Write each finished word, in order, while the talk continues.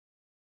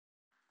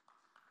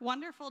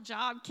Wonderful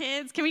job,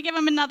 kids. Can we give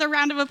them another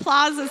round of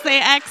applause as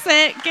they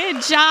exit?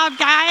 Good job,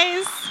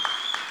 guys.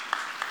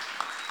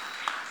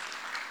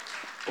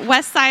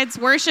 Westside's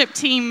worship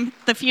team,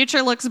 the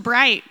future looks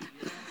bright.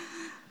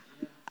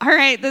 All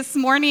right, this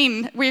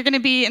morning we're going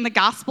to be in the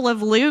Gospel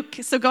of Luke,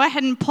 so go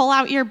ahead and pull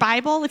out your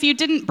Bible. If you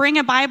didn't bring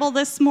a Bible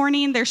this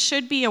morning, there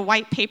should be a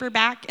white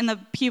paperback in the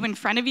pew in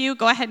front of you.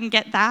 Go ahead and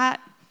get that.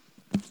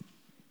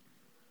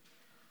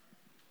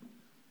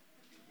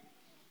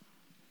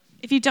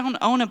 If you don't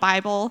own a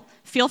Bible,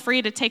 feel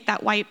free to take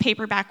that white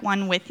paperback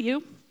one with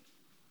you.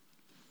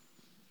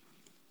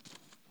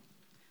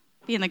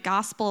 Be in the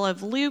Gospel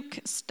of Luke,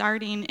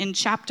 starting in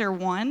chapter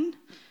 1,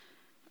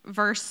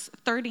 verse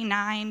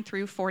 39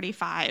 through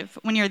 45.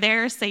 When you're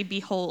there, say,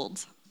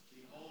 "Behold."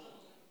 Behold.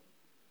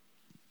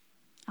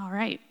 All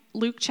right,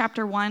 Luke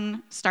chapter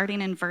 1,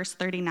 starting in verse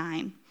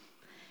 39.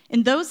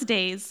 In those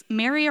days,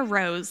 Mary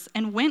arose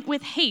and went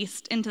with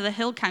haste into the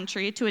hill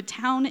country to a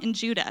town in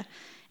Judah.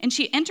 And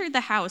she entered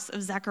the house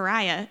of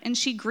Zechariah, and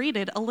she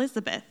greeted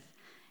Elizabeth.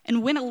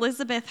 And when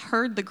Elizabeth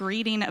heard the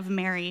greeting of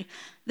Mary,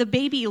 the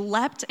baby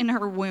leapt in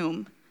her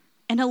womb.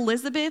 And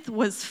Elizabeth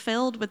was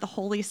filled with the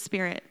Holy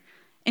Spirit.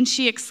 And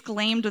she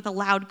exclaimed with a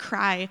loud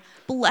cry,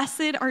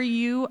 "Blessed are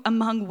you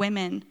among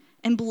women,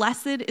 and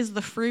blessed is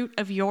the fruit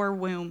of your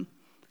womb.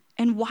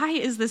 And why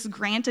is this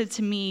granted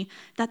to me,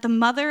 that the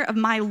mother of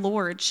my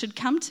Lord should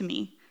come to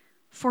me?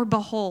 For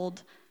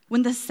behold,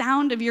 when the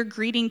sound of your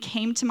greeting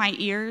came to my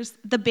ears,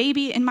 the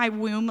baby in my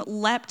womb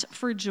leapt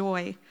for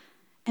joy.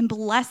 And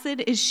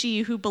blessed is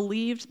she who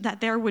believed that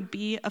there would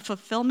be a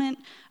fulfillment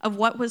of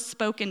what was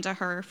spoken to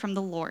her from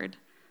the Lord."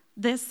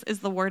 This is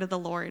the word of the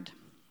Lord.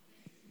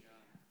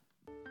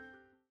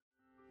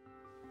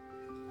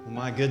 Well,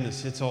 my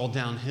goodness, it's all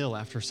downhill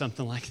after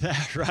something like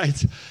that,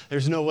 right?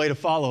 There's no way to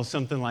follow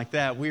something like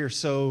that. We are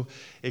so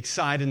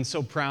excited and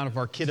so proud of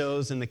our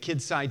kiddos and the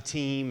KidSide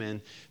team and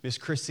Miss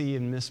Chrissy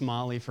and Miss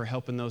Molly for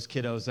helping those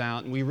kiddos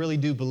out. And we really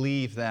do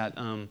believe that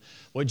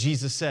what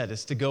Jesus said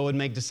is to go and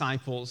make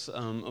disciples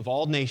of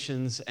all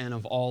nations and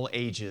of all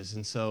ages.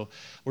 And so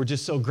we're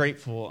just so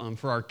grateful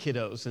for our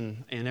kiddos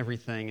and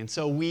everything. And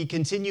so we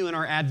continue in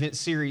our Advent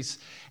series.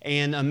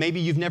 And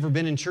maybe you've never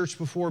been in church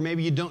before.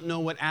 Maybe you don't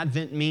know what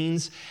Advent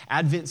means.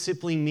 Advent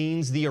simply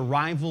means the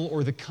arrival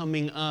or the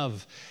coming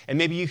of. And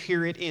maybe you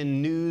hear it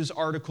in news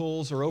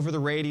articles or over the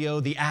radio,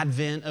 the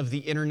advent of the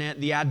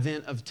internet, the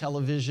advent of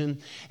television.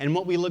 And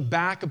what we look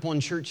back upon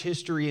church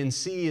history and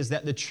see is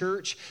that the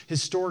church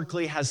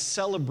historically has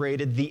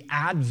celebrated the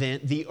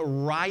advent, the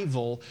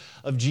arrival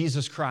of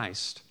Jesus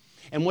Christ.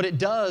 And what it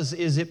does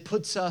is it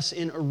puts us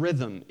in a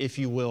rhythm, if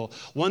you will.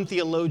 One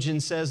theologian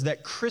says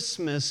that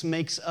Christmas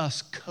makes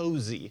us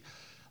cozy,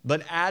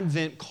 but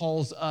Advent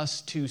calls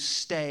us to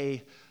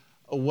stay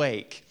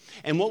awake.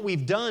 And what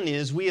we've done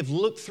is we have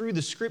looked through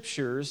the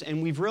scriptures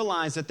and we've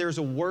realized that there's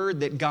a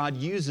word that God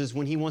uses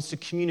when he wants to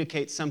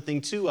communicate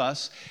something to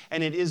us,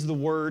 and it is the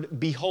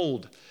word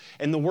behold.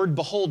 And the word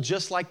behold,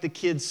 just like the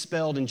kids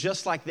spelled and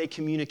just like they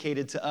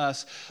communicated to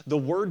us, the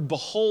word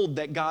behold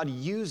that God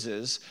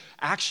uses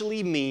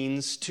actually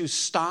means to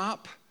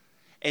stop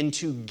and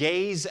to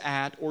gaze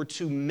at or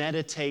to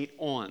meditate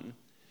on.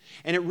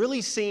 And it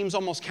really seems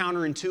almost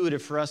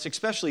counterintuitive for us,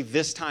 especially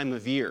this time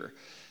of year,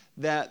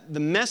 that the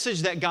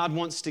message that God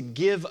wants to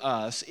give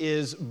us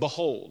is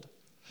behold.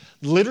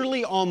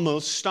 Literally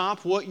almost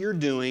stop what you're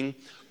doing,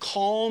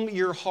 calm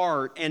your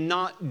heart, and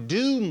not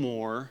do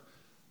more,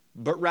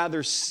 but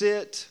rather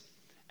sit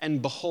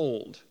and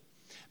behold.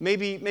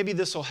 Maybe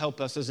this will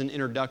help us as an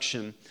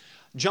introduction.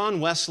 John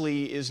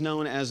Wesley is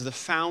known as the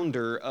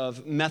founder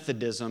of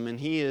Methodism,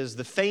 and he is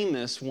the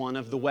famous one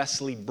of the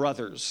Wesley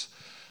brothers.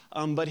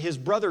 But his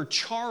brother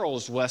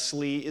Charles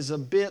Wesley is a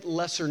bit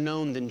lesser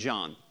known than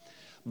John.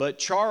 But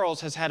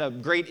Charles has had a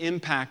great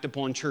impact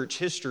upon church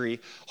history.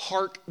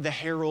 "Hark the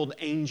herald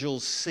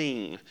angels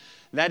sing."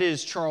 That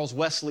is Charles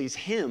Wesley's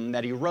hymn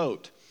that he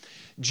wrote.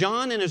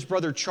 John and his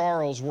brother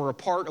Charles were a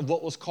part of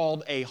what was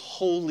called a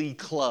holy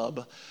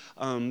club.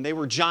 They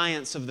were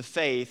giants of the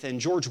faith,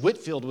 and George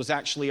Whitefield was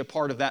actually a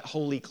part of that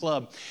holy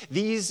club.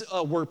 These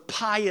were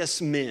pious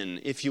men,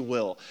 if you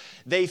will.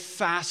 They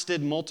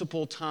fasted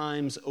multiple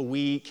times a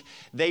week.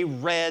 They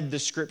read the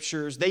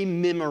scriptures. They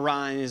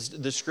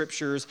memorized the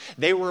scriptures.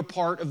 They were a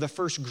part of the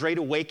first Great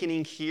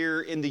Awakening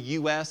here in the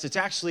U.S. It's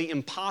actually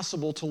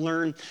impossible to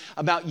learn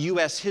about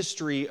U.S.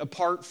 history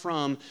apart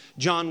from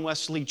John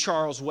Wesley,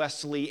 Charles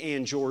Wesley,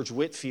 and George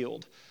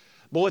Whitefield.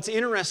 But what's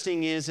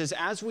interesting is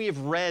as we have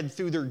read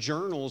through their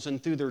journals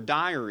and through their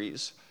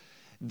diaries,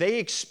 they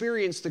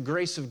experienced the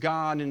grace of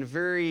God in a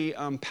very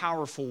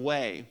powerful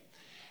way.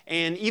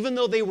 And even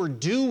though they were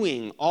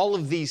doing all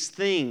of these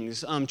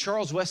things,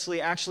 Charles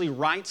Wesley actually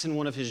writes in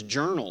one of his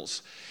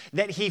journals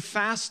that he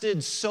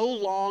fasted so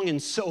long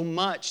and so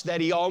much that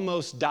he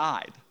almost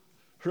died,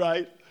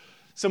 right?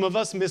 Some of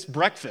us miss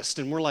breakfast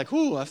and we're like,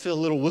 ooh, I feel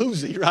a little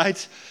woozy,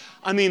 right?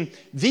 I mean,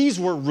 these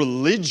were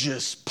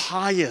religious,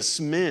 pious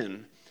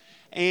men.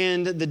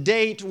 And the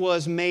date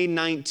was May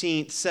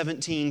 19th,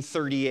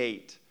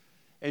 1738.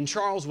 And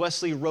Charles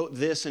Wesley wrote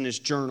this in his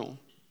journal.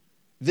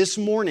 "This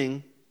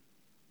morning,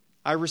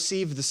 I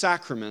received the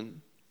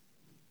sacrament,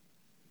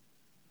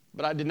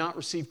 but I did not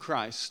receive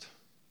Christ.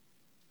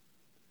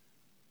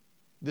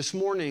 This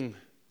morning,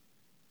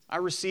 I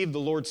received the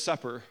Lord's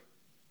Supper,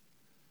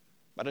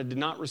 but I did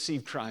not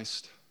receive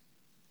Christ.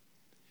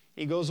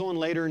 He goes on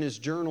later in his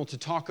journal to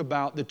talk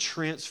about the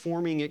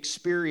transforming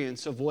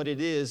experience of what it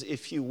is,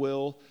 if you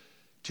will,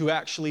 to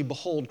actually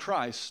behold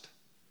Christ.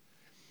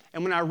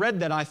 And when I read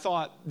that, I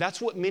thought, that's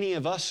what many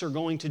of us are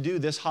going to do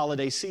this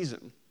holiday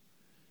season.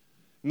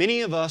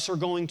 Many of us are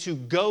going to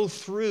go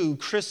through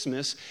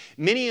Christmas.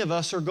 Many of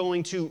us are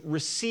going to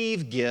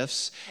receive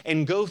gifts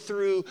and go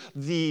through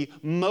the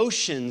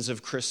motions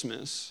of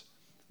Christmas,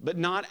 but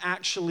not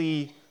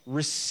actually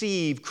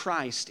receive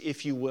Christ,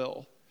 if you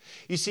will.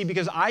 You see,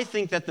 because I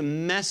think that the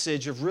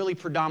message of really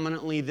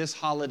predominantly this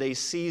holiday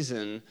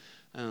season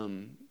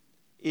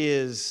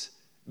is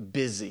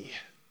busy,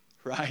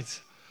 right?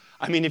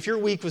 I mean, if your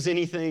week was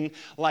anything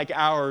like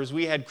ours,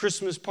 we had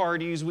Christmas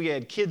parties, we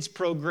had kids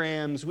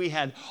programs, we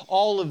had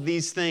all of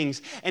these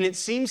things. And it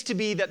seems to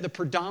be that the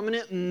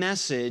predominant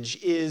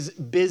message is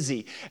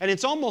busy. And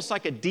it's almost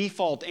like a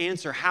default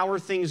answer. How are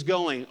things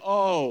going?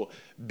 Oh,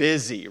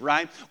 busy,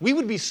 right? We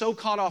would be so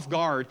caught off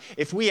guard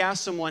if we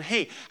asked someone,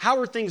 hey, how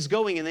are things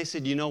going? And they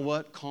said, you know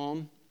what?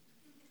 Calm,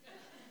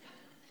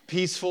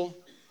 peaceful.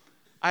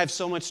 I have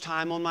so much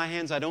time on my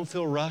hands. I don't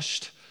feel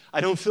rushed. I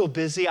don't feel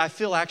busy. I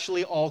feel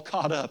actually all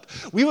caught up.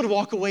 We would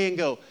walk away and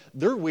go,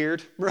 they're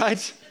weird,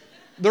 right?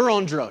 They're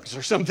on drugs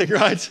or something,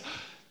 right?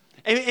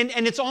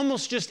 And it's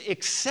almost just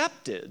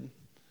accepted.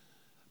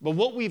 But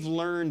what we've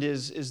learned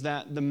is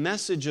that the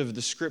message of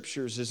the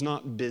Scriptures is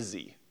not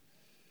busy.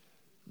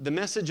 The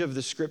message of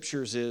the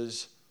Scriptures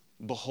is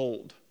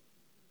behold.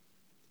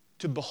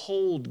 To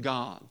behold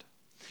God.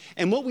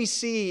 And what we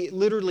see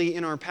literally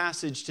in our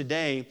passage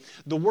today,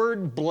 the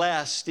word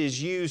blessed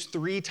is used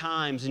 3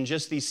 times in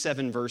just these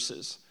 7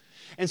 verses.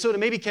 And so to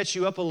maybe catch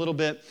you up a little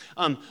bit,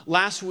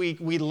 last week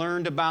we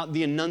learned about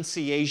the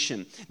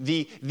Annunciation,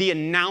 the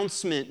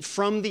announcement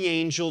from the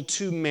angel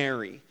to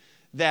Mary.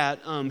 That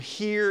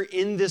here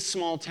in this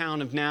small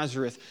town of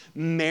Nazareth,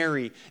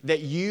 Mary, that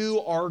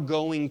you are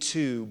going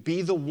to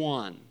be the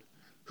one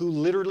who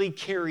literally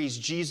carries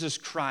Jesus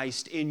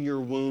Christ in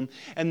your womb,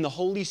 and the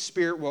Holy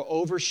Spirit will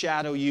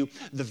overshadow you,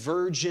 the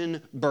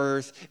virgin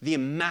birth, the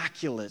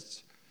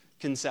immaculate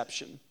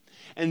conception.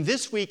 And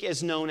this week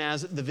is known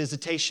as the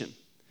Visitation,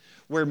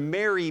 where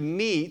Mary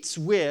meets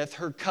with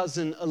her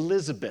cousin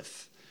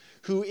Elizabeth,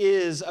 who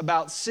is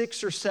about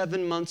 6 or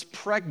 7 months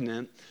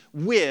pregnant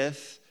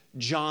with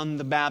John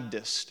the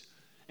Baptist.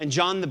 And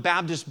John the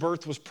Baptist's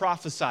birth was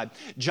prophesied.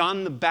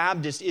 John the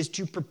Baptist is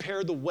to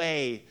prepare the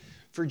way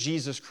for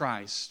Jesus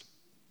Christ.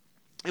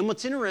 And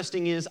what's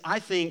interesting is, I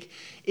think,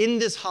 in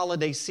this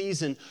holiday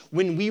season,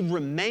 when we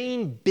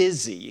remain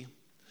busy,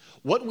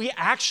 what we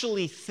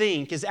actually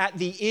think is at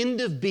the end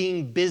of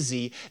being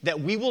busy, that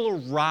we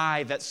will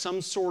arrive at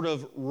some sort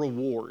of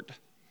reward.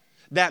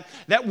 That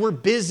we're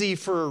busy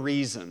for a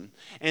reason.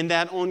 And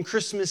that on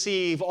Christmas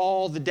Eve,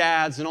 all the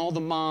dads and all the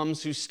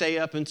moms who stay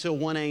up until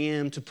 1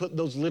 a.m. to put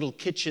those little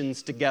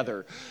kitchens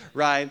together,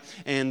 right?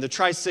 And the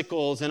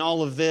tricycles and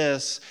all of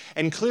this.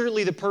 And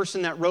clearly the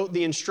person that wrote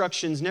the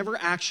instructions never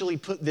actually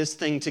put this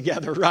thing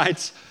together,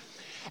 right?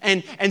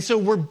 And so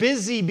we're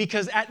busy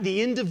because at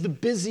the end of the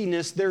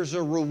busyness, there's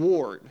a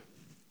reward.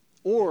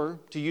 Or,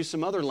 to use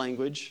some other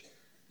language,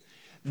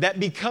 that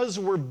because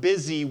we're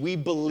busy, we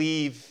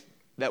believe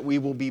that we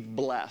will be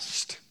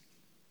blessed.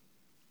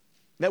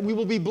 That we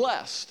will be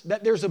blessed.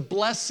 That there's a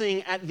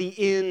blessing at the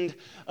end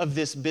of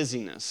this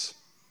busyness.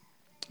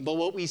 But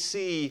what we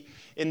see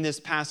in this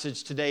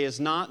passage today is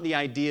not the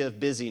idea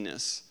of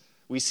busyness.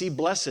 We see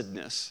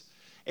blessedness.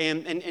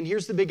 And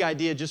here's the big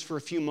idea just for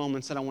a few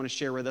moments that I want to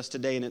share with us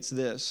today, and it's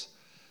this.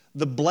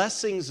 The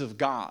blessings of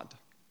God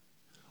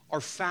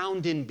are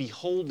found in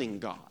beholding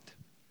God.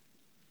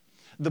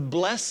 The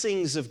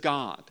blessings of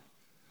God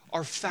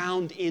are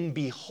found in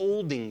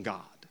beholding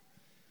God.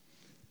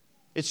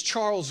 It's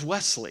Charles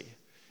Wesley.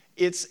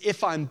 It's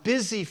if I'm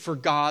busy for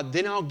God,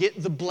 then I'll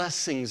get the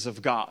blessings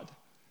of God.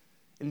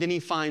 And then he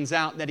finds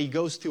out that he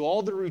goes through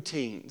all the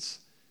routines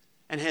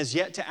and has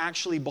yet to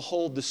actually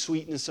behold the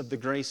sweetness of the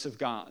grace of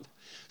God.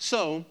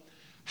 So,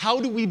 how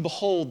do we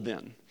behold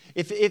then?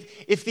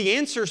 If the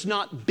answer is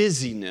not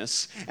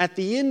busyness, at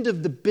the end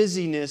of the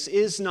busyness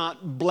is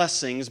not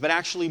blessings, but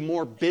actually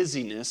more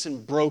busyness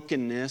and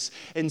brokenness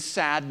and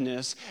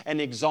sadness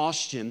and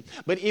exhaustion.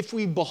 But if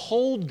we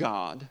behold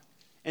God,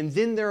 and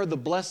then there are the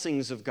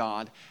blessings of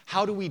God,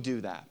 how do we do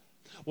that?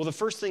 Well, the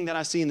first thing that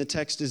I see in the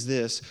text is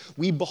this.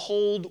 We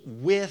behold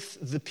with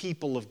the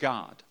people of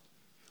God.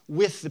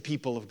 With the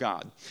people of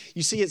God.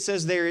 You see, it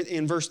says there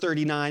in verse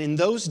 39, in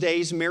those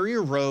days Mary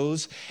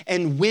arose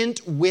and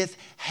went with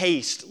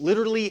haste,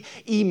 literally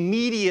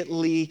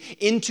immediately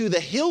into the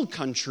hill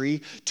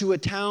country to a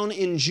town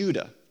in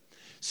Judah.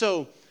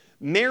 So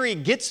Mary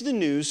gets the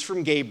news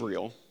from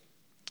Gabriel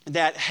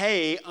that,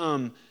 hey,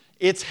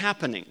 it's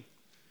happening.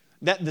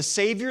 that the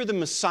Savior, the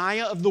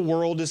Messiah of the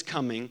world is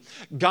coming.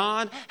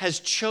 God has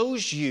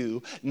chose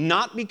you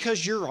not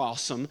because you're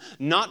awesome,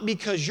 not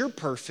because you're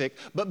perfect,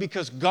 but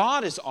because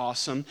God is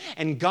awesome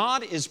and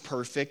God is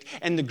perfect,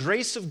 and the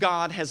grace of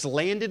God has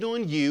landed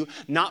on you,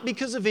 not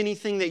because of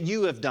anything that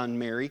you have done,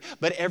 Mary,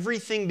 but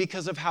everything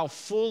because of how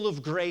full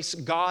of grace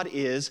God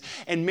is.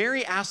 And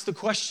Mary asked the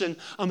question,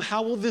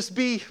 how will this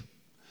be?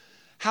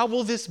 How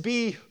will this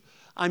be?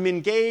 I'm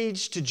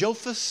engaged to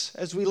Jophus,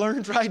 as we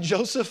learned, right?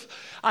 Joseph,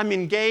 I'm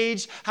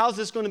engaged. How's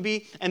this going to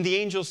be? And the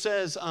angel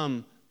says,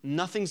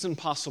 nothing's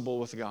impossible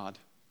with God.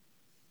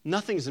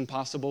 Nothing's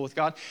impossible with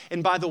God.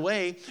 And by the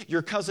way,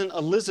 your cousin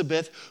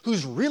Elizabeth,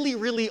 who's really,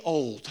 really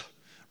old,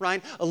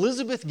 right?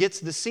 Elizabeth gets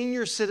the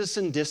senior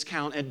citizen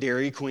discount at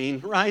Dairy Queen,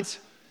 right?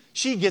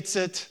 She gets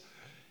it.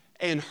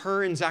 And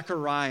her and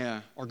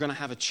Zechariah are going to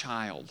have a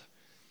child.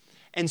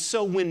 And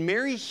so when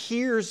Mary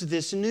hears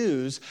this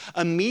news,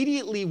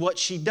 immediately what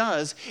she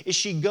does is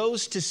she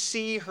goes to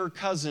see her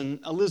cousin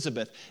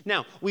Elizabeth.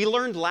 Now, we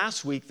learned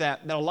last week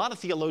that a lot of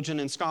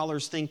theologians and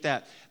scholars think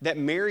that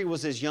Mary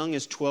was as young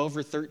as 12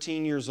 or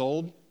 13 years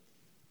old.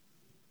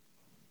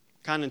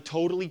 Kind of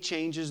totally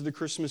changes the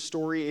Christmas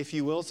story, if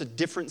you will. It's a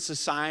different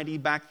society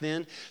back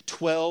then.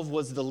 12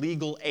 was the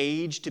legal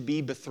age to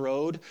be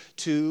betrothed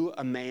to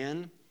a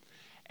man.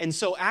 And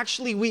so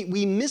actually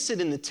we miss it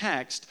in the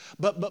text,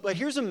 but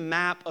here's a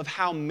map of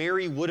how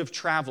Mary would have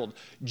traveled.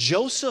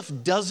 Joseph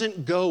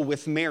doesn't go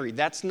with Mary.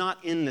 That's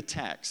not in the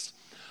text.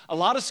 A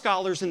lot of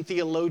scholars and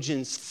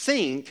theologians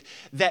think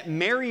that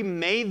Mary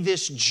made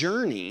this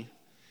journey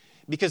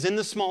because in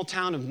the small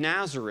town of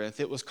Nazareth,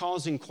 it was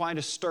causing quite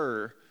a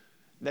stir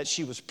that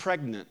she was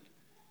pregnant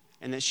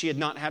and that she had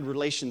not had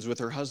relations with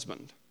her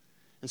husband.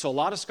 And so a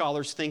lot of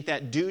scholars think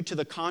that due to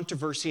the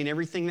controversy and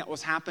everything that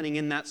was happening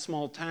in that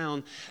small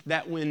town,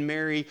 that when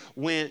Mary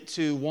went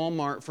to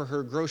Walmart for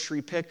her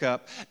grocery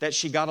pickup, that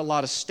she got a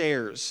lot of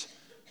stares.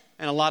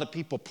 And a lot of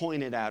people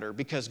pointed at her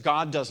because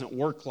God doesn't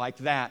work like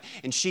that.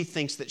 And she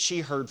thinks that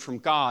she heard from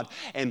God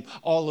and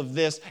all of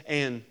this.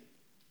 And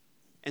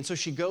so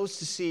she goes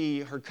to see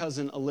her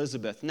cousin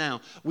Elizabeth.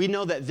 Now, we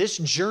know that this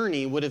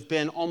journey would have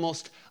been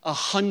almost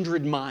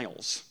 100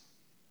 miles.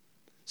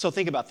 So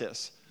think about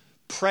this.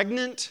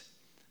 Pregnant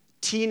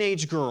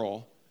teenage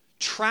girl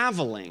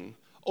traveling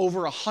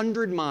over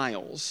 100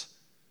 miles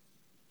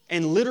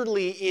and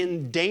literally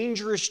in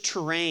dangerous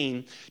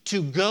terrain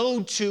to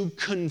go to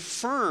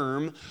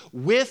confirm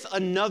with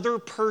another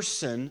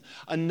person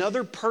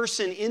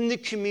in the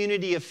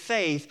community of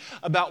faith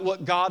about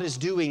what God is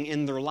doing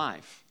in their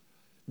life.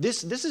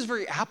 This is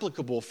very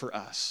applicable for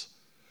us.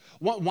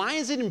 Why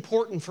is it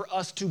important for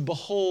us to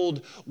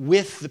behold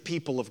with the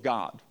people of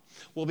God?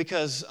 Well,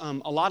 because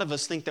a lot of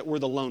us think that we're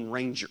the Lone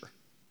Ranger,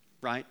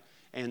 right?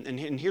 And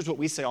here's what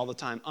we say all the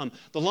time.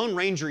 The Lone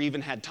Ranger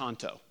even had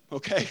Tonto,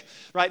 okay?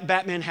 Right?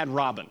 Batman had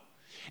Robin.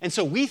 And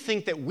so we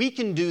think that we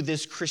can do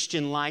this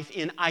Christian life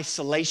in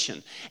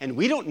isolation. And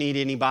we don't need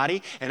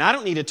anybody, and I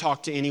don't need to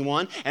talk to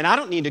anyone, and I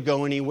don't need to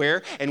go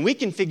anywhere, and we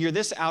can figure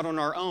this out on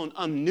our own.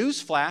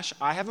 Newsflash,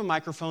 I have a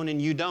microphone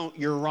and you don't.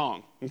 You're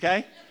wrong,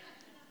 okay?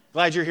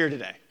 Glad you're here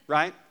today,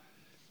 right?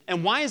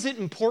 And why is it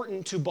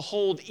important to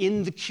behold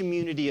in the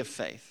community of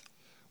faith?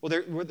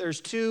 Well,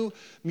 there's two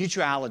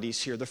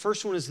mutualities here. The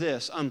first one is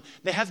this.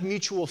 They have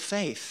mutual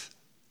faith.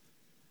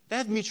 They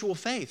have mutual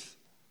faith.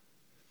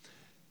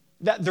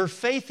 That their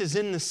faith is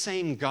in the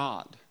same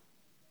God.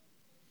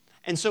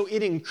 And so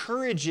it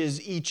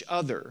encourages each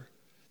other.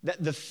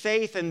 That the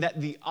faith and that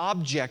the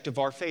object of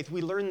our faith,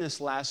 we learned this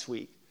last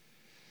week,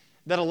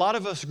 that a lot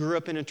of us grew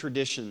up in a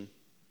tradition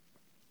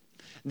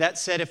that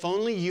said if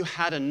only you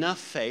had enough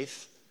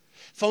faith,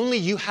 if only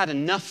you had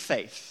enough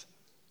faith,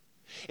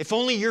 if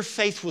only your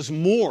faith was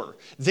more,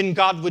 then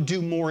God would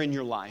do more in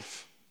your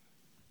life.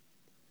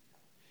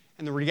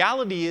 And the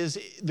reality is,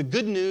 the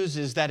good news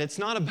is that it's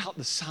not about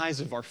the size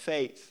of our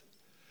faith,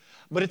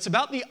 but it's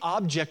about the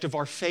object of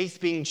our faith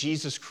being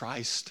Jesus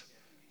Christ.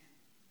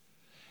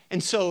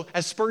 And so,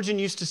 as Spurgeon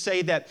used to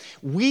say, that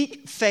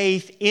weak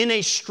faith in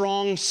a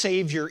strong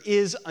Savior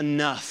is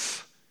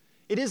enough.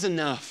 It is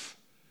enough.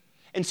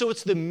 And so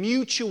it's the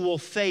mutual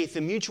faith,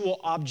 the mutual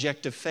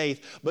object of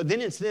faith. But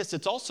then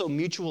it's also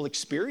mutual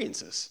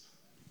experiences,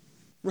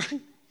 right?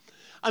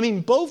 I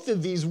mean, both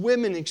of these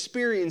women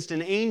experienced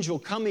an angel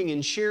coming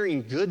and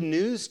sharing good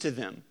news to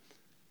them.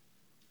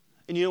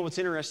 And you know what's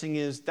interesting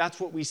is that's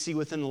what we see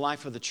within the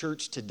life of the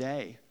church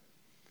today.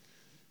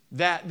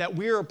 That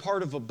we're a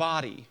part of a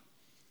body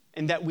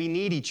and that we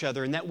need each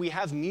other and that we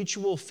have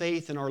mutual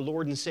faith in our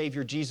Lord and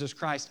Savior Jesus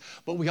Christ,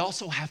 but we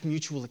also have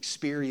mutual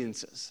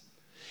experiences.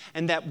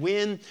 And that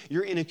when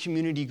you're in a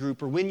community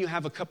group or when you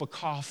have a cup of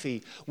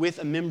coffee with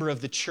a member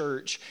of the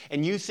church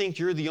and you think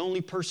you're the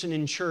only person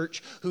in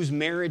church whose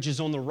marriage is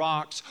on the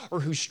rocks or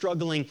who's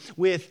struggling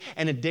with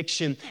an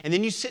addiction, and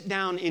then you sit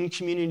down in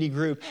community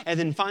group and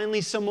then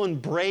finally someone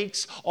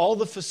breaks all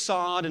the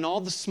facade and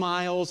all the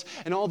smiles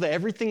and all the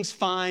everything's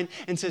fine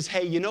and says,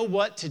 hey, you know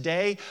what,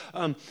 today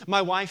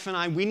my wife and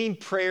I, we need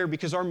prayer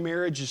because our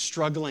marriage is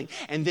struggling.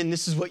 And then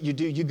this is what you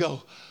do. You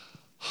go,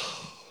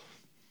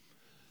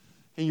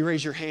 And you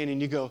raise your hand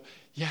and you go,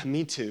 yeah,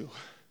 me too.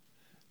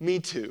 Me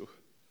too.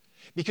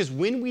 Because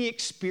when we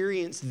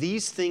experience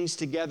these things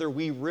together,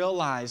 we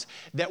realize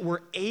that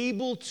we're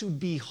able to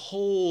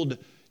behold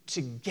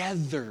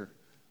together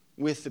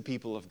with the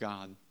people of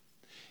God.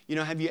 You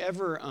know, have you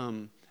ever,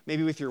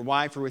 maybe with your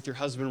wife or with your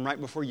husband, right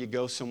before you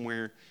go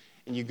somewhere,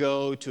 and you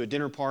go to a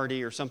dinner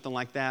party or something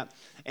like that,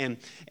 and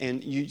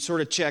you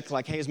sort of check,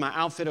 like, hey, is my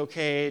outfit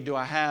okay? Do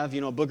I have, a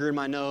booger in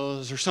my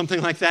nose or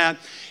something like that?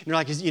 And you're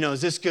like,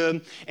 is this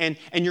good? And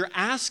you're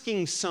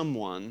asking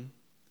someone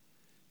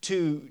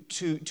to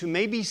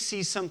maybe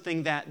see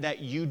something that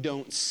you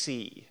don't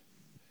see.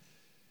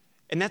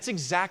 And that's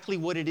exactly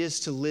what it is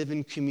to live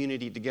in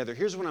community together.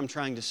 Here's what I'm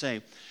trying to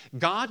say.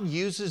 God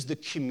uses the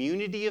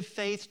community of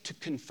faith to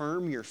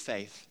confirm your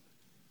faith.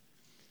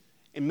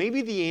 And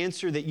maybe the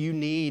answer that you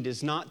need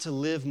is not to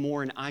live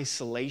more in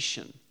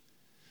isolation,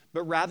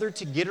 but rather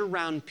to get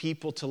around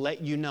people to let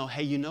you know,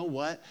 hey, you know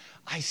what?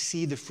 I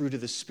see the fruit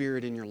of the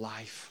Spirit in your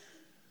life.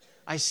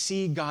 I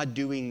see God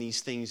doing these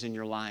things in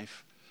your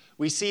life.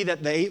 We see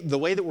that the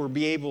way that we'll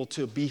be able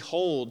to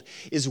behold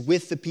is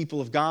with the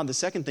people of God. The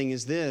second thing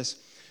is this: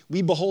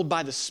 we behold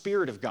by the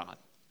Spirit of God.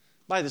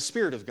 By the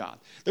Spirit of God.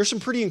 There's some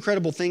pretty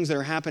incredible things that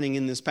are happening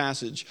in this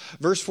passage.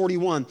 Verse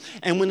 41,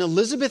 and when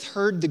Elizabeth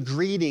heard the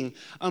greeting,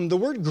 the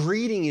word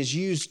greeting is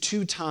used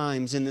 2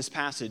 times in this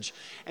passage.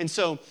 And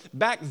so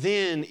back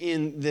then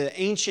in the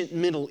ancient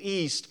Middle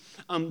East,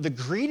 the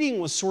greeting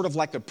was sort of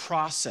like a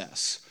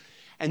process.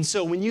 And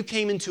so when you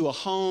came into a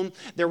home,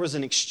 there was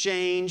an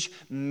exchange.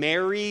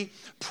 Mary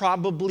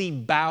probably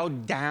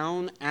bowed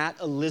down at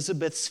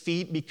Elizabeth's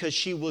feet because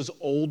she was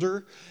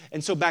older.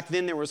 And so back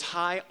then there was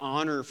high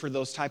honor for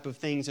those type of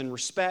things and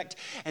respect.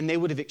 And they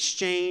would have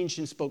exchanged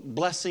and spoke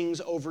blessings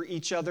over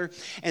each other.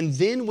 And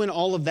then when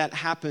all of that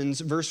happens,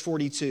 verse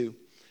 41,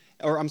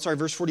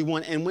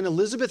 and when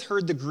Elizabeth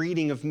heard the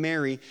greeting of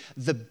Mary,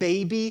 the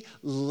baby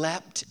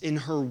leapt in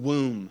her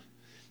womb.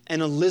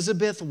 And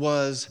Elizabeth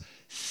was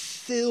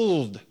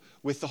filled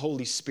with the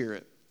Holy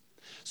Spirit.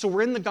 So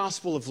we're in the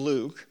Gospel of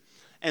Luke,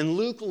 and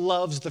Luke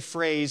loves the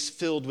phrase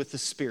filled with the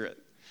Spirit.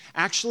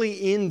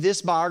 Actually, in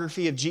this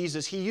biography of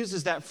Jesus, he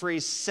uses that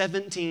phrase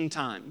 17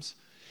 times.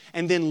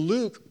 And then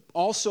Luke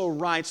also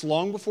writes,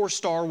 long before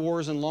Star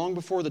Wars and long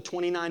before the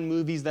 29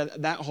 movies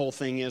that whole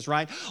thing is,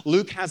 right?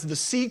 Luke has the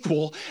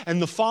sequel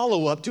and the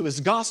follow-up to his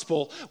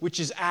gospel, which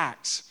is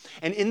Acts.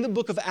 And in the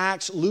book of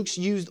Acts, Luke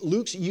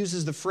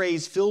uses the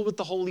phrase filled with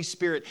the Holy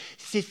Spirit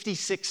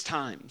 56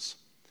 times.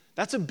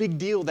 That's a big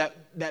deal that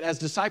as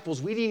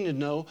disciples, we need to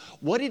know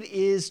what it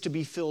is to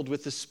be filled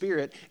with the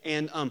Spirit.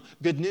 And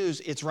good news,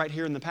 it's right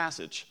here in the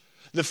passage.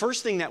 The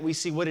first thing that we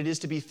see what it is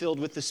to be filled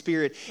with the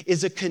Spirit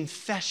is a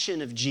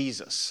confession of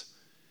Jesus.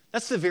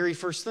 That's the very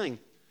first thing.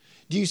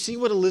 Do you see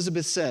what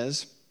Elizabeth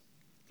says?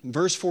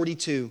 Verse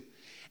 42,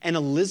 and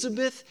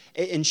Elizabeth,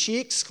 and she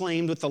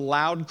exclaimed with a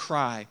loud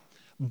cry,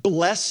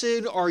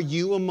 blessed are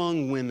you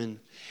among women,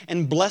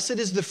 and blessed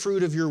is the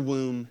fruit of your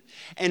womb.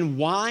 And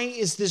why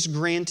is this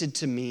granted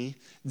to me,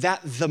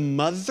 that the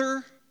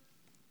mother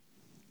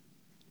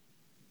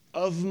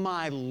of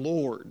my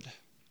Lord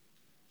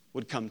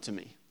would come to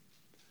me?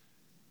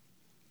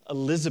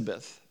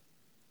 Elizabeth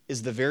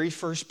is the very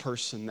first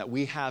person that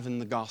we have in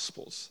the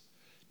Gospels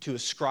to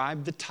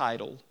ascribe the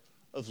title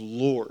of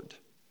Lord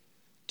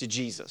to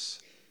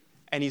Jesus.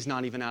 And he's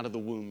not even out of the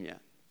womb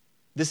yet.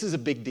 This is a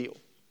big deal.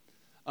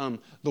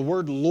 The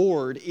word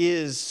Lord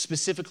is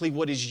specifically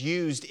what is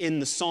used in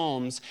the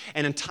Psalms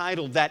and a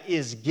title that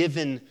is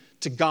given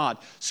to God.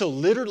 So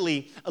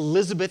literally,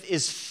 Elizabeth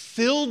is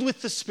filled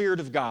with the Spirit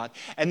of God.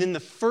 And then the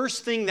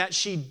first thing that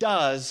she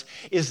does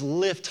is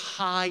lift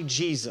high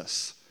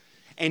Jesus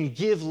and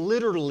give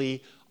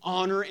literally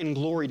honor and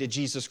glory to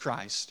Jesus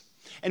Christ.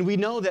 And we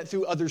know that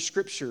through other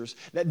scriptures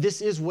that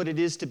this is what it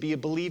is to be a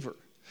believer.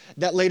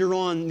 That later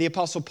on, the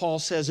Apostle Paul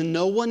says, and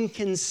no one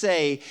can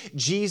say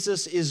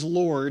Jesus is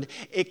Lord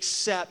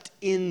except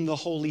in the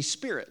Holy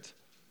Spirit.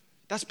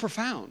 That's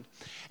profound.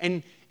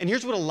 And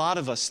here's what a lot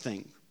of us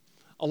think.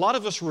 A lot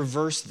of us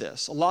reverse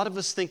this. A lot of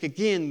us think,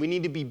 again, we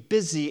need to be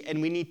busy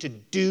and we need to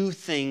do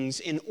things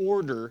in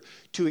order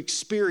to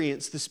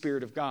experience the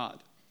Spirit of God.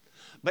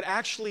 But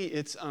actually,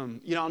 it's,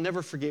 I'll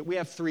never forget, we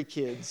have 3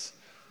 kids,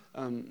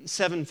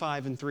 7,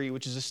 5, and 3,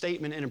 which is a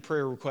statement and a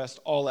prayer request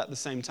all at the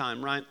same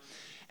time, right?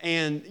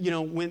 And,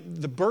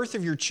 when the birth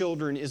of your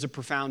children is a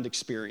profound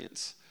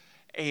experience.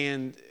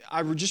 And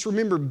I just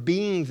remember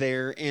being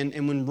there,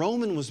 and when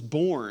Roman was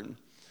born,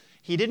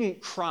 he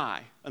didn't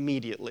cry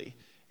immediately.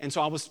 And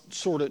so I was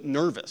sort of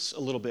nervous a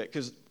little bit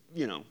because,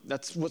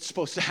 that's what's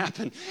supposed to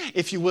happen,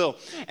 if you will.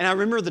 And I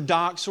remember the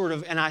doc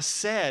and I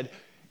said,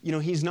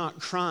 he's not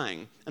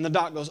crying. And the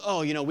doc goes,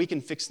 oh, we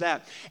can fix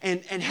that.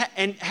 And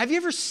have you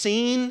ever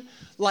seen,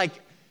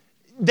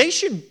 they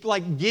should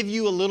like give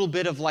you a little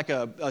bit of like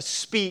a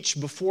speech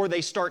before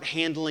they start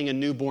handling a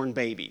newborn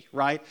baby,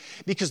 right?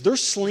 Because they're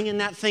slinging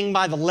that thing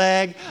by the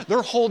leg,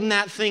 they're holding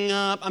that thing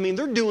up. I mean,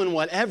 they're doing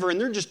whatever, and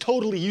they're just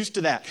totally used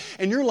to that.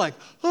 And you're like,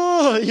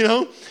 oh, you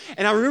know?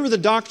 And I remember the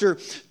doctor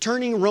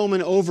turning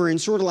Roman over and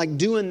sort of like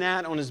doing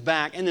that on his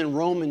back, and then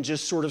Roman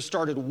just sort of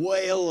started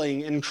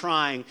wailing and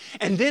crying.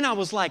 And then I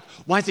was like,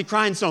 why is he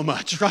crying so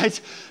much,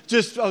 right?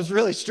 I was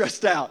really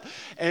stressed out.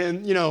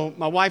 And, you know,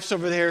 my wife's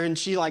over there, and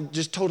she like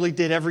just totally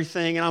did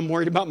everything, and I'm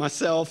worried about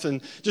myself,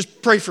 and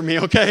just pray for me,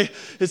 okay?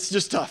 It's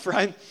just tough,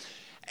 right?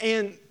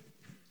 And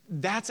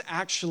that's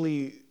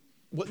actually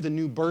what the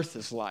new birth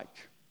is like.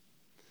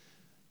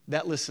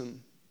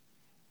 Listen,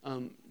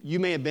 you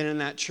may have been in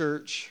that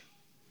church,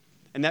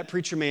 and that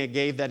preacher may have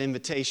gave that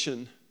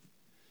invitation,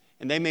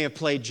 and they may have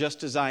played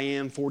Just As I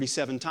Am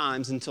 47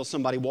 times until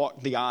somebody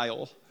walked the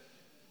aisle,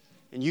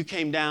 and you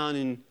came down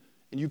and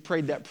you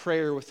prayed that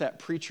prayer with that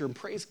preacher, and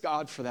praise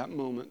God for that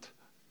moment.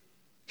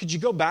 Could you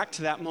go back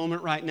to that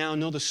moment right now and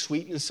know the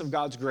sweetness of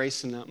God's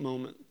grace in that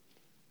moment?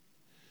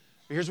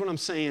 Here's what I'm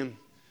saying.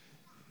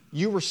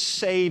 You were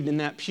saved in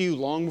that pew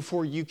long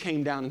before you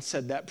came down and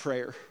said that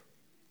prayer.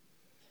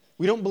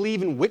 We don't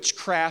believe in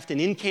witchcraft and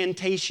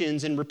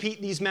incantations and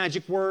repeat these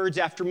magic words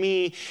after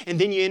me and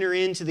then you enter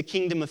into the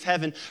kingdom of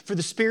heaven. For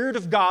the Spirit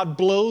of God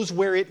blows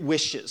where it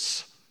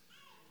wishes.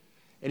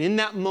 And in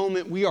that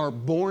moment, we are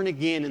born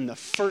again, and the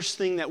first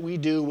thing that we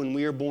do when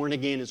we are born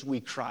again is we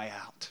cry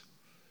out.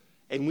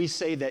 And we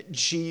say that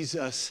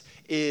Jesus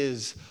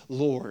is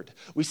Lord.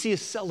 We see we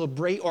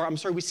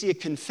see a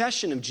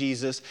confession of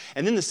Jesus.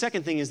 And then the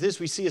second thing is this,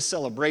 we see a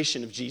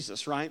celebration of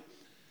Jesus, right?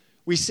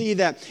 We see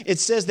that it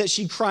says that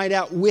she cried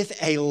out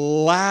with a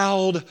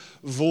loud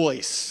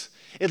voice.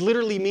 It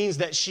literally means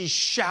that she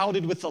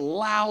shouted with a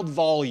loud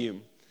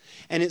volume.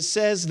 And it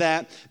says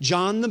that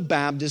John the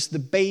Baptist, the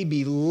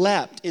baby,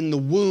 leapt in the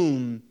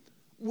womb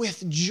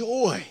with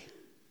joy.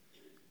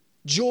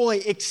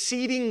 Joy,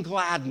 exceeding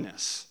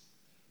gladness.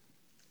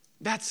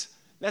 That's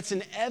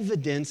an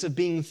evidence of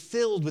being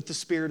filled with the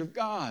Spirit of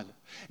God.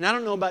 And I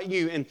don't know about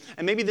you, and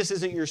maybe this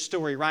isn't your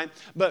story, right?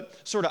 But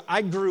sort of,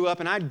 I grew up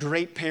and I had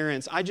great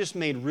parents. I just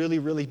made really,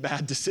 really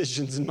bad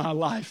decisions in my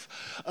life.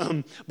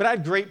 But I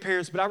had great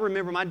parents. But I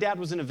remember my dad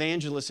was an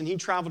evangelist, and he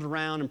traveled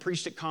around and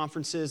preached at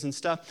conferences and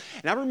stuff.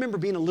 And I remember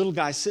being a little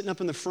guy sitting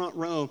up in the front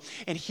row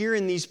and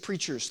hearing these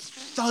preachers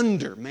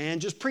thunder,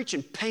 man, just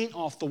preaching paint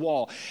off the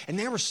wall. And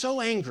they were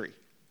so angry.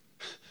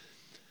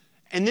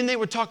 And then they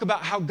would talk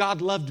about how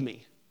God loved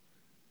me.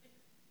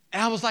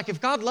 And I was like,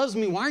 if God loves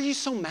me, why are you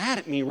so mad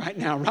at me right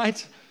now,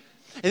 right?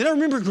 And then I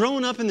remember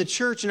growing up in the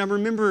church, and I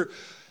remember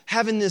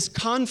having this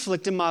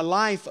conflict in my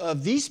life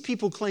of these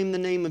people claim the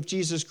name of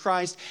Jesus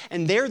Christ,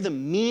 and they're the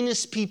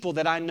meanest people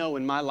that I know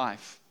in my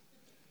life.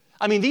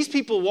 I mean, these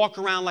people walk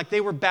around like they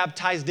were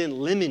baptized in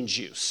lemon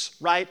juice,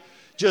 right?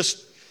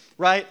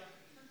 Right?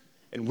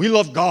 And we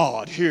love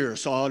God here,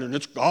 son, and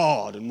it's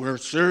God, and we're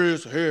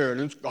serious here,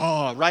 and it's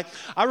God, right?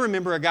 I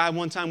remember a guy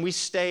one time, we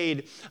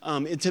stayed,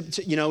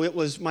 it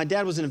was, my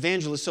dad was an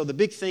evangelist, so the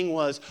big thing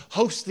was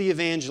host the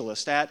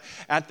evangelist at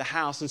the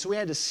house, and so we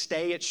had to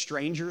stay at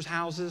strangers'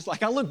 houses.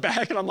 Like, I look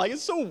back, and I'm like,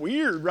 it's so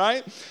weird,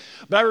 right?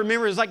 But I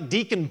remember it was like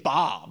Deacon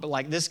Bob,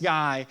 like this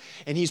guy,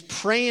 and he's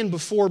praying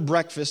before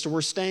breakfast, or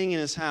we're staying in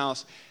his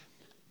house.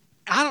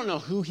 I don't know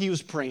who he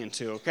was praying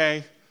to,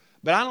 okay?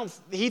 But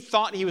he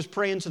thought he was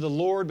praying to the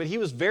Lord, but he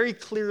was very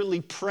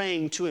clearly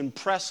praying to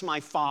impress my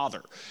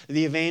father,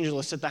 the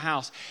evangelist at the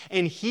house.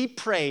 And he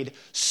prayed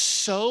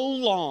so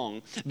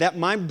long that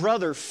my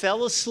brother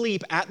fell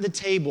asleep at the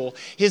table.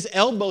 His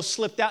elbow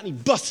slipped out and he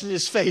busted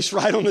his face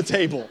right on the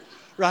table,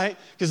 right?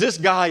 Because this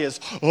guy is,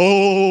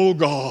 oh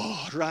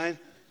God, right?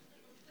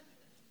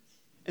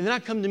 And then I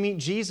come to meet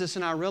Jesus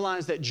and I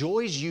realize that joy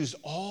is used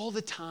all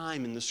the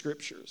time in the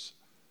scriptures.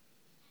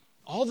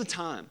 All the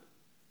time.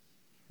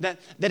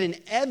 That an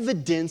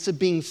evidence of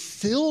being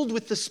filled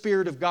with the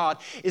Spirit of God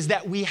is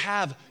that we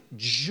have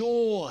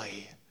joy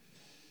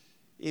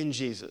in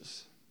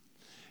Jesus.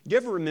 Do you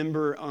ever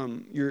remember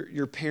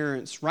your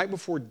parents right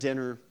before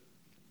dinner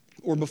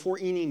or before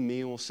any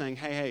meal saying,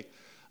 hey,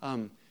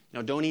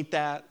 don't eat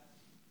that.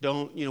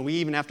 We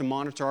even have to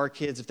monitor our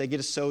kids. If they get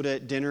a soda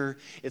at dinner,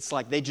 it's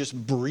like they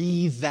just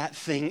breathe that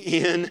thing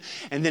in,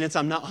 and then it's,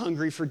 I'm not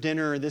hungry for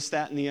dinner, or this,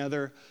 that, and the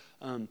other.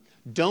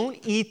 Don't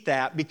eat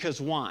that,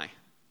 because why?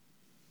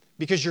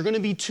 Because you're going to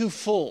be too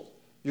full.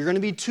 You're going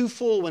to be too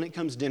full when it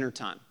comes dinner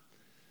time.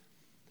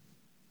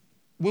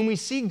 When we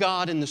see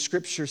God in the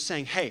scripture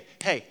saying, hey,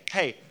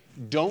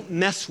 don't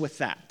mess with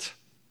that.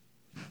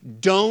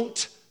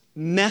 Don't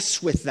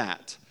mess with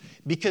that.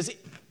 Because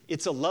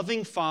it's a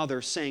loving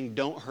father saying,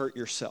 don't hurt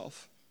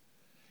yourself.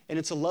 And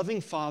it's a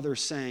loving father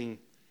saying,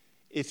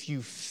 if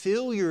you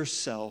fill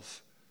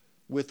yourself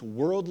with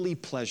worldly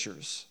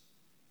pleasures,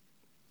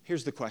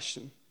 here's the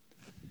question.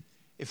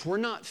 If we're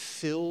not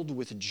filled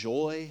with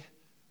joy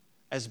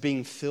as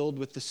being filled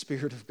with the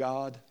Spirit of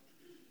God,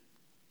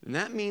 then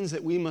that means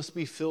that we must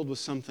be filled with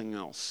something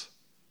else.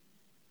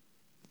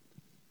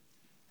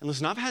 And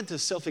listen, I've had to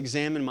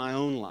self-examine my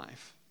own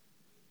life.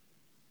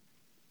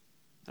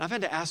 And I've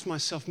had to ask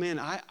myself, man,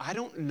 I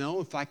don't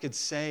know if I could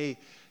say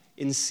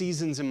in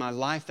seasons in my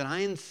life that I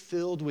am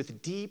filled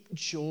with deep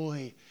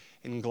joy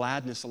and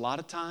gladness. A lot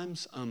of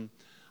times, I'm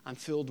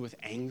filled with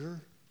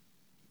anger.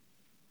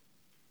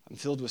 I'm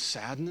filled with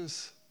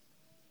sadness.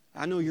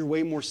 I know you're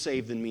way more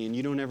saved than me, and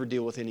you don't ever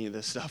deal with any of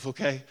this stuff,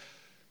 okay?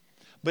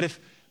 But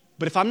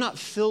if I'm not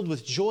filled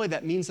with joy,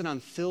 that means that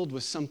I'm filled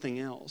with something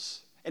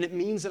else. And it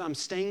means that I'm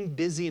staying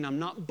busy and I'm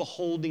not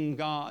beholding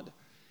God.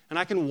 And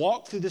I can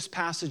walk through this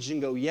passage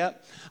and go,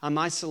 yep, I'm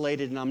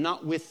isolated and I'm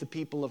not with the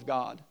people of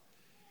God.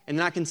 And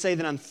then I can say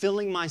that I'm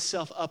filling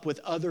myself up with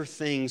other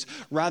things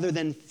rather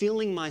than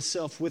filling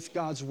myself with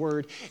God's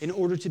word in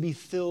order to be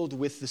filled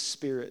with the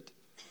Spirit.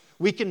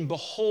 We can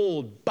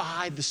behold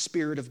by the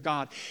Spirit of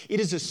God.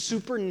 It is a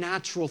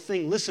supernatural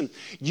thing. Listen,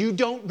 you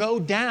don't go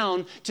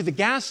down to the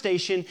gas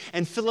station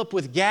and fill up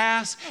with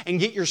gas and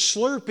get your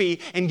Slurpee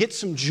and get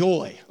some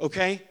joy,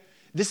 okay?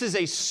 This is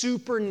a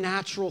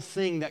supernatural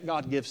thing that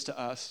God gives to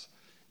us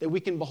that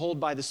we can behold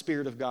by the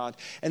Spirit of God.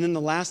 And then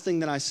the last thing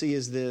that I see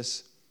is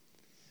this.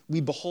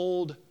 We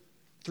behold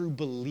through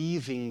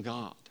believing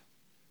God.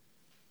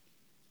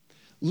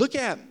 Look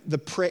at the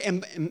prayer.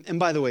 And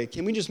by the way,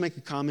 can we just make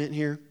a comment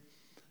here?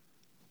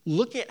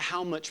 Look at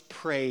how much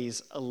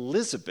praise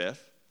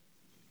Elizabeth,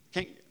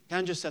 can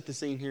I just set the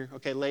scene here?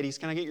 Okay, ladies,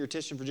 can I get your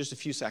attention for just a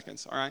few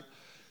seconds, all right?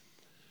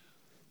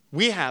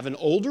 We have an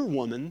older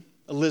woman,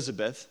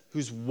 Elizabeth,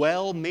 who's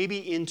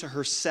maybe into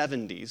her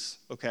 70s,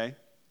 okay?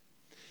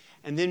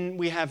 And then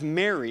we have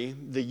Mary,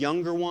 the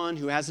younger one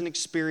who hasn't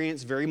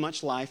experienced very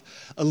much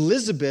life.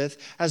 Elizabeth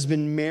has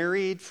been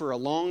married for a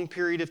long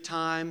period of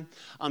time.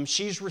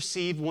 She's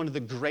received one of the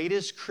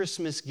greatest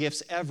Christmas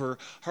gifts ever.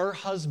 Her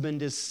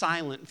husband is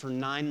silent for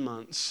 9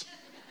 months.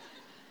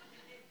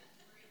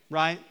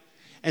 Right?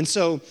 And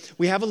so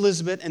we have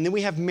Elizabeth, and then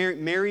we have Mary.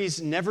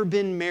 Mary's never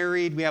been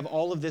married. We have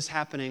all of this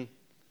happening.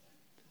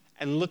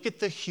 And look at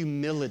the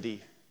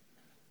humility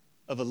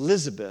of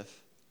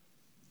Elizabeth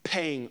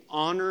paying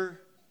honor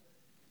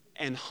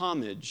and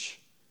homage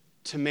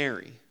to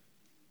Mary.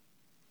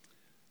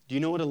 Do you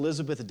know what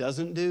Elizabeth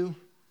doesn't do?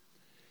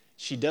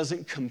 She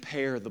doesn't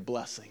compare the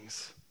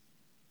blessings.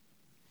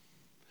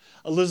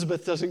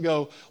 Elizabeth doesn't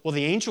go, well,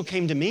 the angel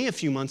came to me a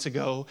few months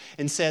ago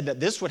and said that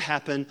this would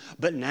happen,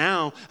 but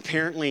now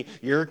apparently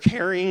you're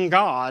carrying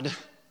God.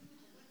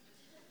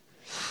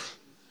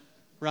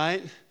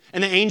 Right?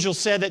 And the angel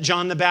said that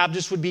John the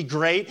Baptist would be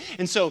great.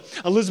 And so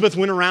Elizabeth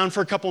went around for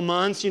a couple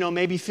months,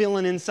 maybe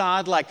feeling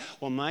inside like,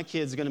 well, my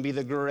kid's going to be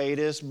the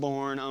greatest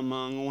born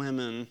among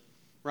women,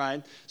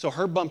 right? So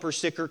her bumper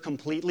sticker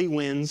completely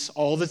wins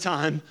all the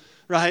time,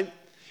 right?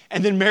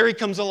 And then Mary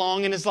comes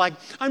along and is like,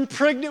 I'm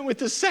pregnant with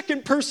the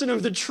second person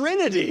of the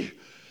Trinity.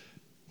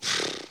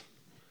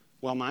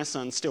 Well, my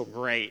son's still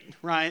great,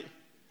 right?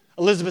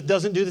 Elizabeth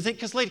doesn't do the thing.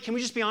 Because, lady, can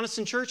we just be honest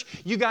in church?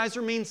 You guys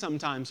are mean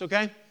sometimes,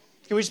 okay?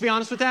 Can we just be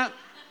honest with that?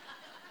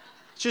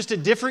 It's just a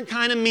different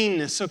kind of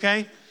meanness,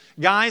 okay?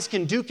 Guys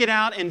can duke it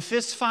out and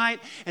fist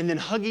fight and then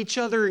hug each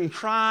other and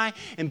cry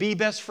and be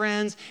best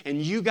friends, and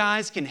you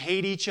guys can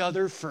hate each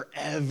other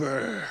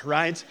forever,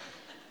 right?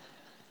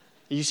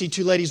 You see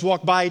two ladies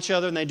walk by each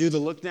other and they do the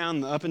look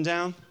down, the up and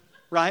down,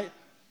 right?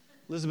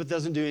 Elizabeth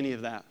doesn't do any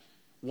of that.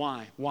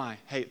 Why?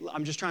 Hey,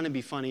 I'm just trying to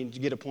be funny to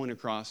get a point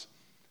across.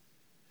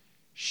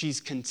 She's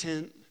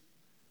content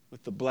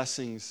with the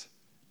blessings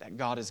that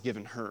God has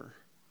given her.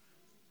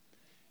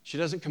 She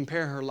doesn't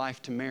compare her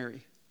life to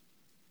Mary.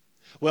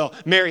 Well,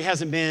 Mary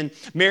hasn't been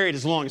married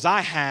as long as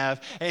I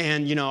have,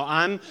 and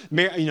I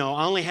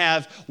only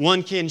have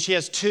one kid, and she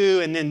has two,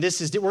 and then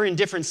we're in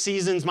different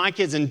seasons. My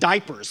kid's in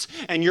diapers,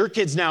 and your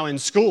kid's now in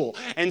school,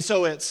 and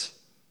so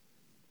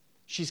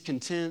she's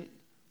content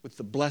with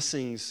the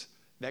blessings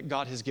that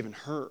God has given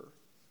her,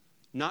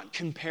 not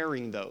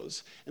comparing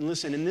those. And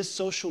listen, in this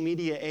social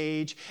media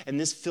age and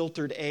this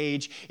filtered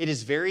age, it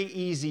is very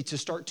easy to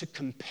start to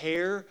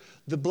compare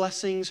the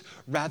blessings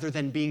rather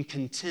than being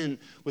content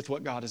with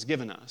what God has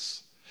given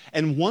us.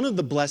 And one of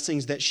the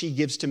blessings that she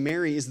gives to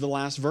Mary is the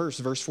last verse,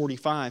 verse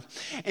 45.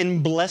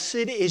 And blessed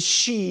is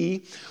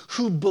she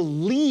who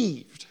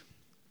believed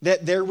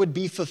that there would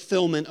be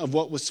fulfillment of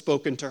what was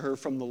spoken to her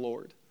from the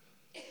Lord.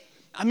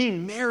 I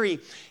mean, Mary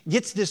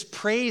gets this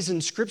praise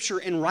in Scripture,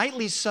 and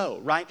rightly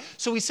so, right?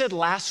 So we said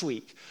last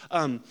week,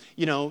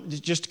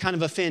 just to kind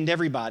of offend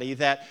everybody,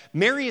 that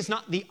Mary is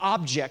not the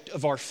object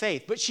of our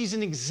faith, but she's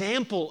an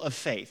example of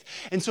faith.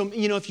 And so,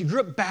 if you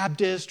grew up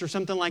Baptist or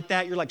something like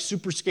that, you're like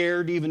super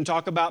scared to even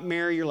talk about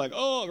Mary. You're like,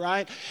 oh,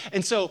 right?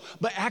 And so,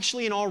 but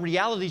actually in all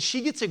reality, she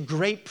gets a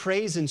great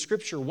praise in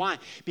Scripture. Why?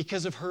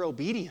 Because of her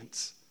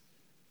obedience.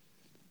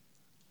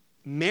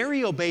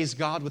 Mary obeys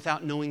God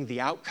without knowing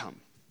the outcome.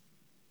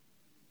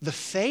 The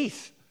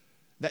faith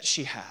that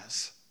she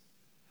has.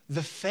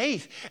 The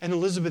faith. And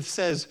Elizabeth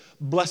says,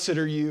 blessed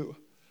are you,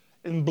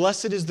 and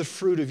blessed is the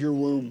fruit of your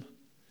womb,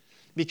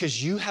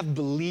 because you have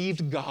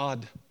believed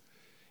God,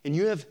 and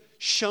you have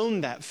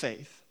shown that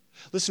faith.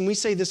 Listen, we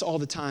say this all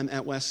the time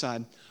at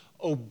Westside.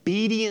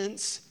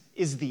 Obedience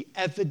is the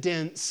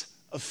evidence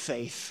of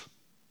faith.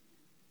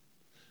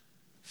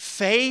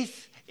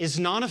 Faith is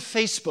not a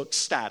Facebook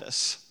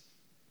status.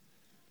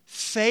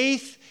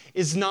 Faith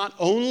is not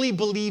only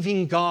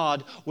believing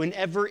God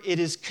whenever it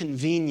is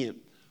convenient.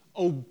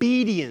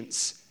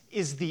 Obedience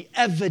is the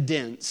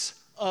evidence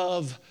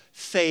of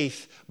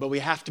faith, but we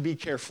have to be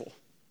careful.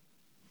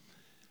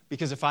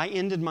 Because if I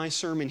ended my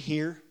sermon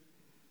here,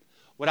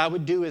 what I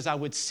would do is I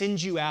would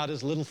send you out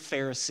as little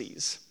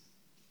Pharisees.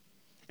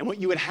 And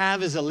what you would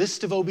have is a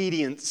list of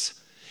obedience.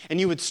 And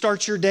you would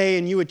start your day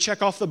and you would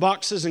check off the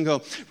boxes and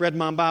go, read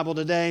my Bible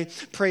today,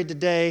 prayed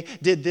today,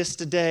 did this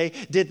today,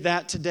 did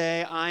that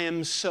today. I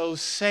am so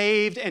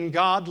saved and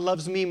God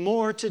loves me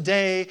more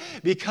today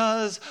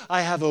because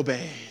I have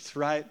obeyed,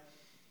 right?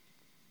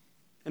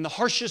 And the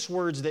harshest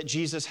words that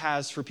Jesus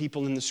has for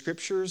people in the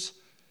scriptures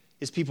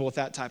is people with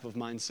that type of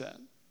mindset.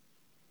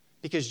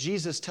 Because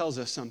Jesus tells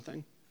us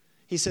something.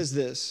 He says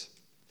this.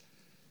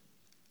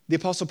 The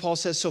Apostle Paul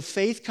says, so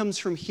faith comes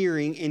from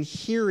hearing, and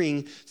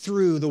hearing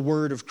through the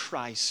word of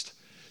Christ.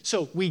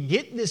 So we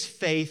get this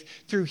faith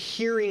through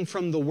hearing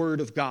from the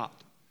word of God.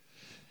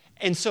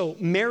 And so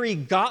Mary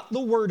got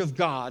the word of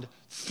God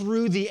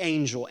through the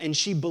angel, and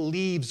she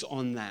believes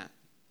on that.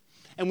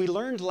 And we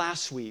learned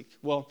last week,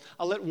 well,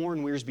 I'll let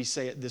Warren Wiersbe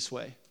say it this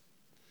way.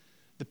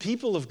 The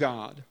people of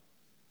God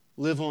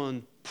live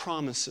on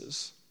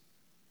promises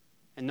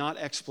and not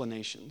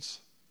explanations.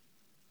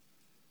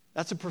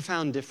 That's a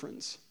profound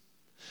difference.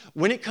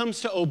 When it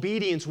comes to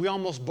obedience, we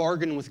almost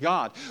bargain with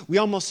God. We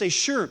almost say,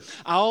 sure,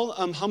 I'll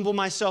humble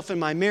myself in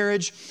my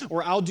marriage,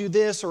 or I'll do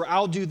this, or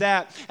I'll do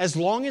that, as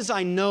long as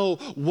I know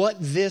what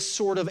this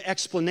sort of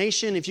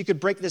explanation, if you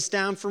could break this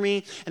down for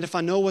me, and if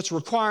I know what's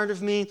required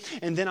of me,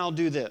 and then I'll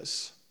do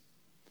this.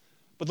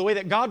 But the way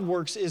that God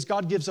works is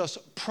God gives us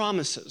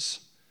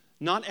promises,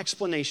 not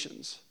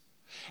explanations.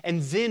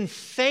 And then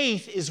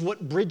faith is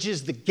what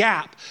bridges the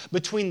gap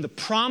between the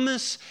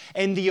promise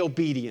and the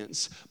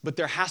obedience. But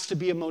there has to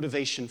be a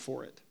motivation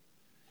for it.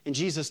 And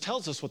Jesus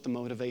tells us what the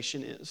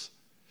motivation is.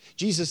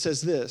 Jesus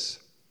says this,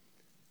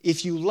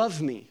 if you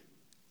love me,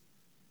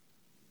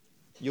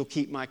 you'll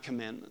keep my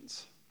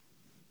commandments.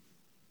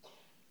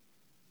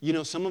 You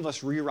know, some of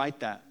us rewrite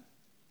that.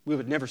 We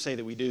would never say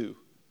that we do.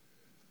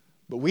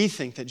 But we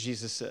think that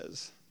Jesus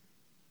says,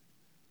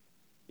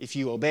 if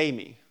you obey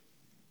me,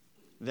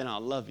 then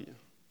I'll love you.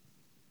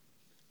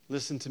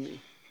 Listen to me.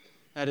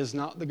 That is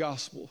not the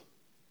gospel.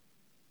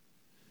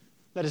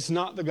 That is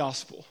not the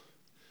gospel.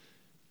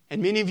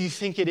 And many of you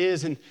think it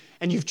is, and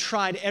you've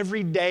tried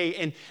every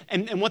day.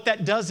 And what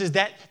that does is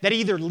that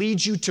either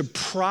leads you to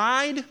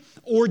pride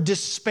or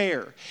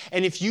despair.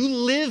 And if you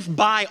live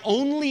by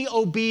only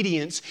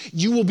obedience,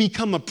 you will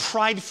become a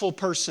prideful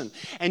person.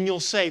 And you'll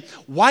say,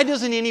 why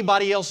doesn't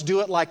anybody else do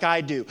it like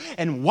I do?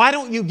 And why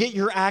don't you get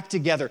your act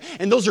together?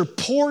 And those are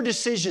poor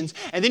decisions.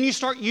 And then you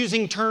start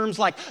using terms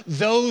like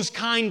those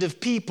kind of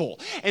people.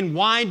 And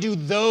why do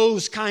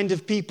those kind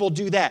of people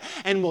do that?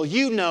 And well,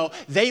 you know,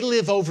 they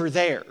live over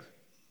there.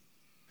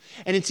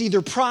 And it's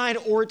either pride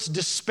or it's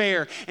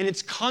despair. And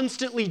it's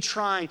constantly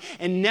trying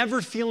and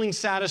never feeling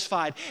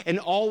satisfied and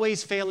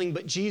always failing.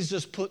 But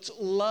Jesus puts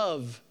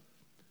love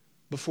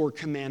before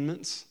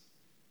commandments.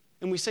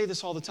 And we say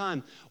this all the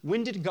time.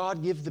 When did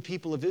God give the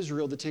people of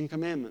Israel the 10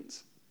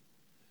 Commandments?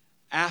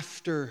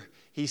 After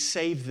He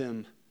saved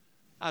them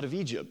out of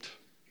Egypt.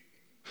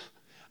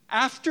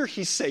 After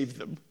He saved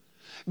them.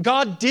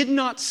 God did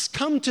not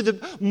come to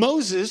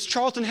Moses,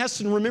 Charlton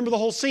Heston, remember the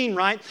whole scene,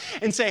 right?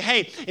 And say,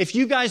 hey, if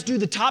you guys do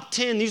the top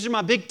 10, these are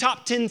my big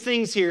top 10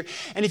 things here.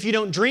 And if you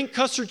don't drink,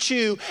 cuss, or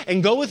chew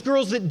and go with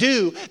girls that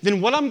do,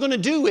 then what I'm going to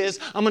do is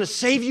I'm going to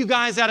save you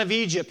guys out of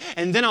Egypt.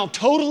 And then I'll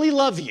totally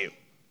love you.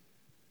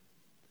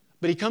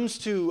 But He comes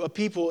to a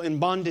people in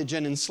bondage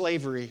and in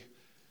slavery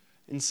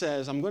and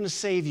says, I'm going to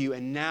save you.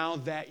 And now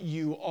that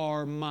you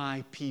are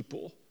my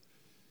people,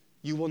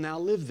 you will now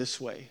live this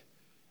way.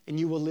 And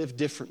you will live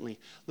differently.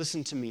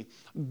 Listen to me.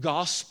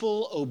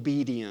 Gospel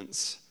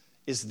obedience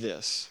is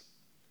this.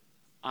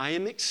 I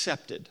am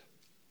accepted,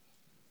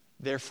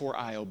 therefore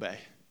I obey.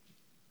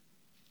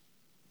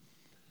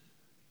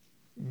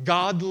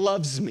 God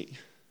loves me.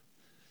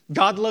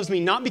 God loves me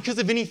not because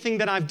of anything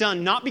that I've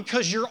done, not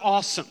because you're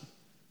awesome.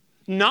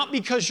 Not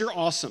because you're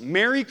awesome.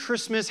 Merry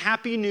Christmas,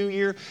 Happy New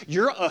Year.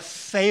 You're a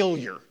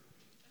failure.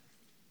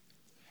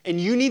 And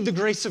you need the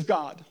grace of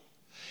God.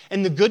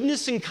 And the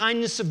goodness and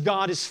kindness of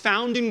God is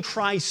found in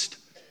Christ.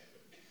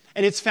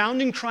 And it's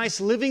found in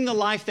Christ living the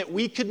life that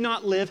we could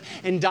not live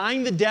and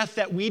dying the death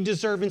that we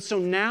deserve. And so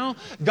now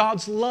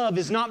God's love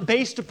is not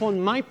based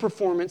upon my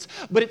performance,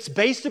 but it's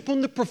based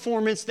upon the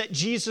performance that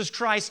Jesus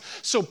Christ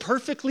so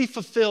perfectly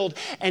fulfilled.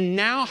 And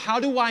now how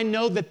do I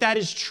know that that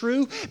is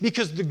true?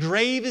 Because the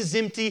grave is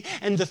empty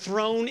and the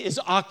throne is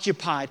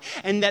occupied.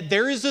 And that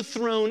there is a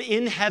throne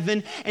in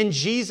heaven and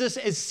Jesus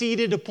is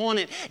seated upon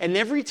it. And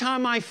every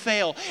time I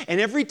fail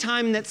and every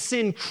time that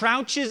sin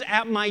crouches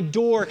at my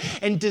door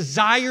and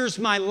desires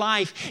my life,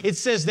 it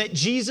says that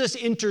Jesus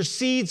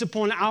intercedes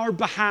upon our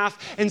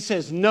behalf and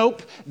says,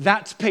 nope,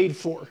 that's paid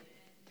for.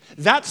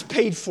 That's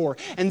paid for,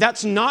 and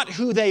that's not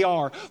who they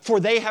are, for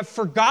they have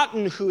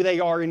forgotten who they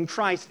are in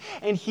Christ,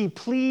 and he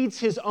pleads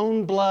his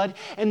own blood,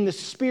 and the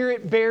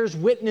Spirit bears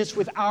witness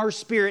with our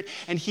spirit,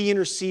 and he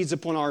intercedes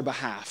upon our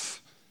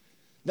behalf.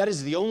 That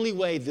is the only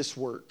way this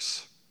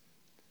works.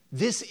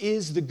 This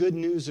is the good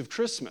news of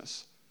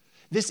Christmas.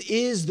 This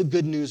is the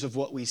good news of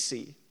what we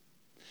see.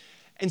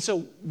 And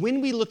so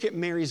when we look at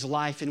Mary's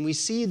life and we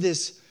see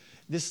this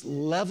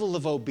level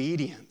of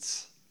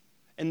obedience,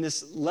 and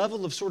this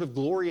level of sort of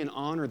glory and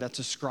honor that's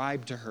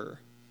ascribed to her,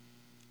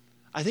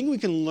 I think we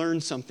can learn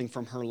something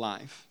from her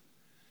life.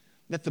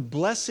 That the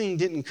blessing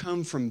didn't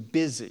come from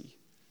busy.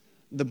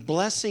 The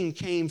blessing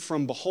came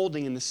from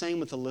beholding, and the same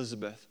with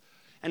Elizabeth.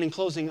 And in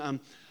closing,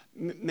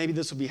 maybe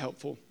this will be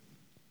helpful.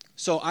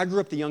 So I grew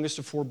up the youngest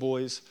of 4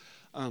 boys.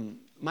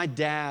 My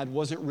dad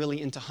wasn't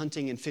really into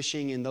hunting and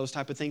fishing and those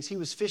type of things. He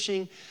was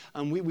fishing.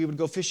 We would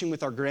go fishing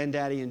with our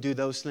granddaddy and do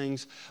those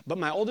things. But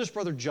my oldest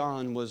brother,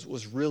 John,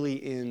 was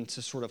really into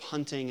sort of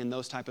hunting and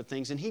those type of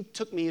things. And he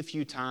took me a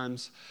few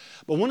times.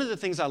 But one of the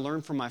things I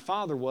learned from my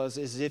father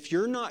is if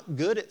you're not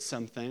good at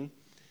something,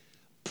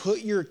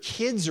 put your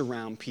kids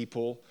around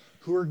people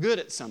who are good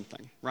at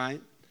something, right?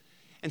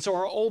 And so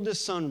our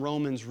oldest son,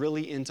 Roman's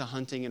really into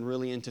hunting and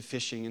really into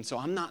fishing. And so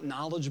I'm not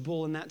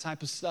knowledgeable in that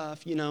type of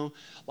stuff,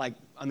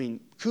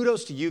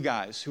 kudos to you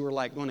guys who are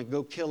like going to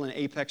go kill an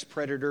apex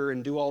predator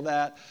and do all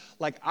that.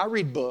 Like, I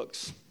read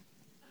books.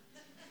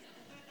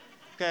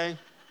 Okay?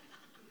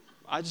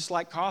 I just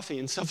like coffee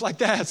and stuff like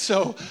that.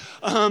 So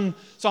I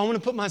want to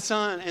put my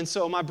son, and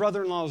so my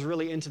brother-in-law was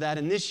really into that.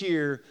 And this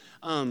year,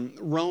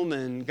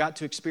 Roman got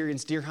to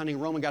experience deer hunting.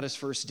 Roman got his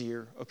first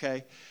deer,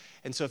 okay?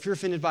 And so if you're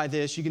offended by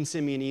this, you can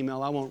send me an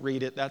email. I won't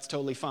read it. That's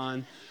totally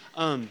fine.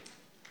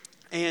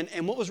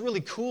 And what was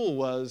really cool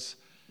was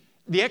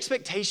the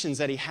expectations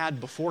that he had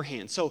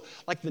beforehand. So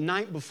like the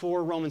night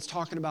before, Roman's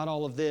talking about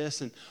all of this,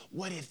 and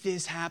what if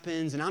this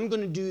happens, and I'm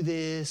going to do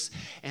this,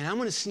 and I'm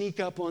going to sneak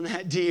up on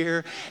that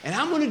deer, and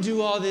I'm going to do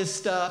all this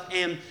stuff.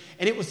 And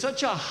it was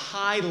such a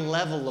high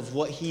level of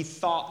what he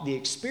thought the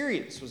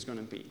experience was going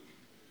to be.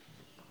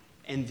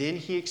 And then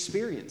he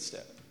experienced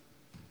it.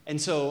 And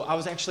so I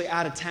was actually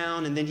out of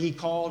town, and then he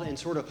called and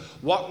sort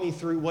of walked me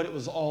through what it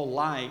was all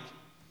like.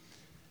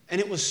 And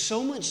it was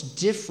so much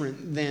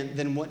different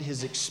than what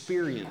his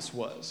experience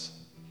was.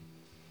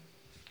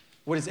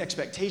 What his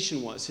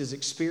expectation was, his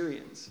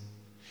experience.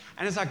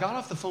 And as I got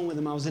off the phone with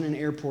him, I was in an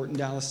airport in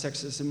Dallas,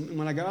 Texas, and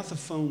when I got off the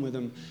phone with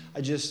him,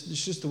 it's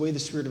just the way the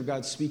Spirit of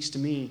God speaks to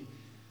me.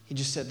 He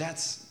just said,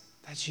 that's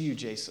you,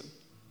 Jason.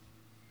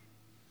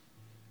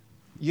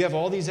 You have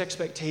all these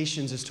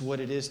expectations as to what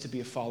it is to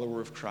be a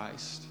follower of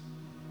Christ,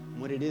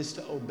 and what it is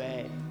to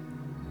obey,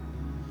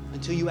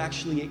 until you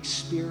actually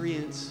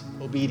experience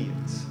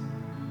obedience.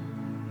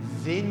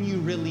 Then you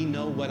really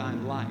know what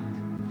I'm like.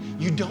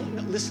 You don't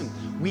know, listen,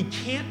 we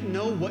can't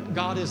know what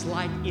God is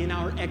like in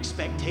our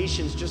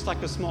expectations, just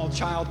like a small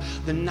child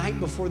the night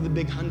before the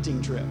big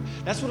hunting trip.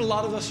 That's what a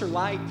lot of us are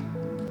like.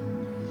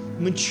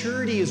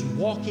 Maturity is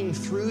walking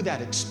through that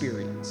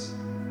experience.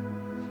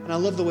 And I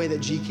love the way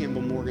that G.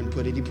 Campbell Morgan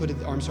put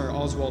it.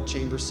 Oswald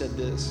Chambers said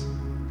this: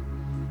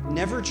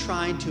 never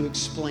try to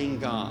explain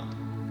God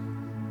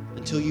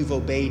until you've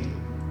obeyed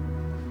Him.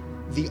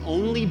 The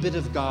only bit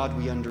of God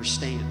we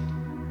understand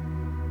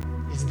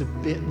is the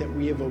bit that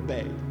we have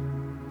obeyed.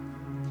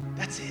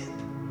 That's it.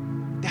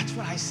 That's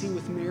what I see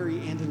with Mary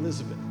and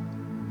Elizabeth,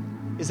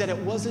 is that it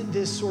wasn't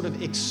this sort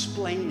of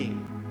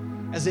explaining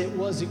as it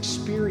was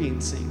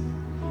experiencing.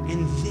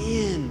 And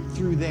then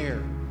through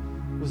there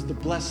was the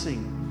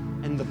blessing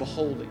and the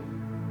beholding.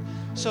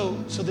 So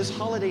this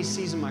holiday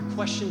season, my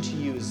question to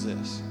you is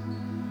this: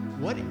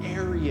 what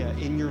area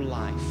in your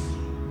life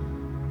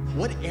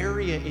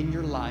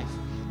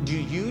do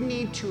you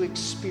need to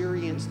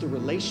experience the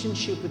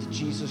relationship with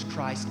Jesus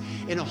Christ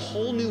in a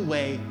whole new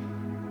way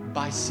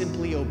by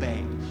simply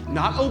obeying?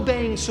 Not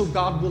obeying so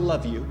God will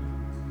love you,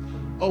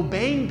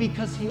 obeying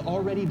because He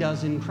already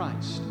does in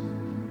Christ.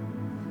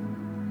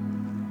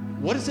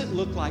 What does it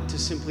look like to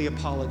simply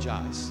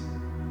apologize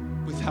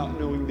without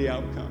knowing the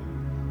outcome?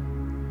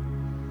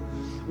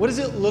 What does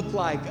it look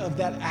like of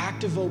that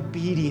act of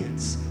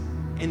obedience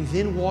and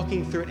then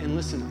walking through it? And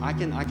listen, I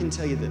can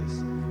tell you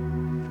this,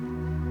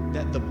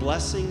 that the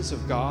blessings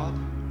of God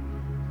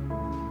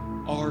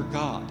are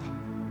God.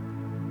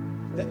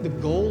 That the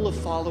goal of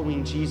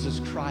following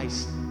Jesus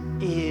Christ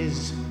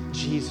is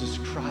Jesus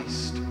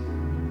Christ.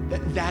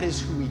 That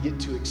is who we get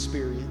to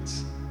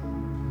experience.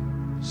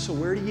 So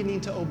where do you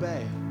need to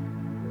obey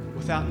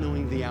without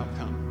knowing the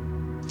outcome?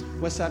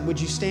 Westside, would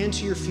you stand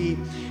to your feet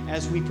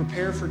as we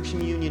prepare for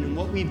communion? And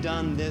what we've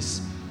done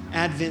this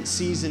Advent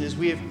season is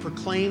we have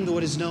proclaimed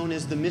what is known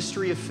as the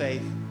mystery of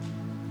faith.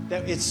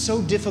 That it's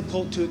so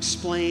difficult to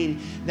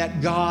explain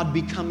that God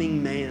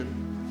becoming man.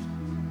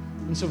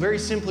 And so very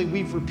simply,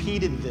 we've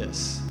repeated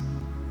this.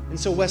 And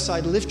so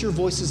Westside, lift your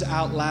voices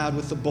out loud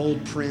with the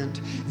bold print.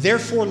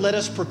 Therefore, let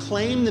us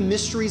proclaim the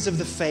mysteries of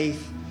the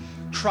faith.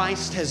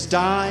 Christ has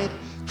died,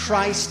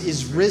 Christ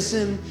is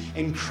risen,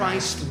 and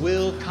Christ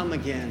will come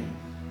again.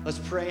 Let's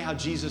pray how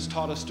Jesus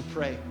taught us to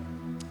pray.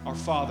 Our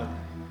Father,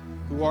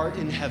 who art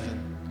in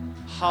heaven,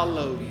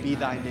 hallowed be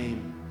thy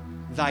name.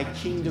 Thy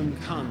kingdom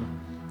come,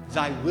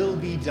 thy will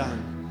be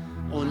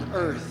done, on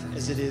earth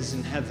as it is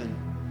in heaven.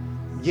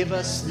 Give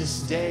us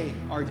this day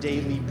our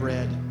daily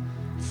bread.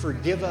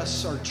 Forgive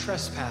us our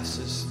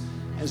trespasses,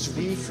 as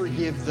we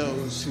forgive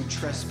those who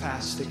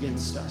trespass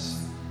against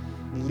us.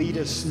 Lead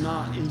us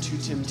not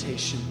into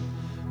temptation,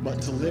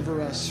 but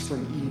deliver us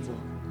from evil.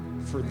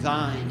 For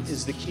thine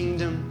is the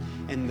kingdom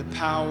and the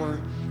power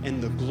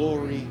and the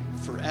glory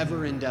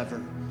forever and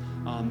ever.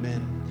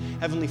 Amen.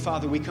 Heavenly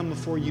Father, we come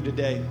before you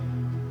today.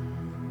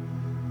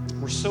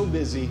 We're so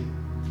busy,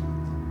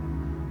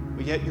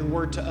 but yet your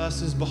word to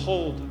us is,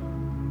 behold,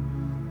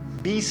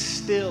 be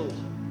still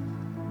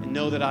and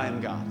know that I am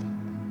God.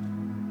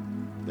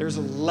 There's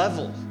a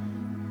level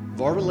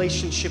of our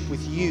relationship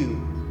with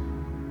you,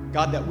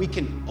 God, that we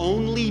can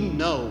only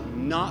know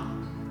not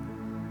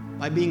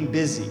by being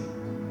busy,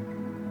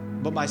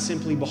 but by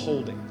simply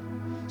beholding.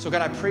 So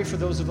God, I pray for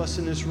those of us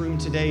in this room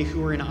today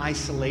who are in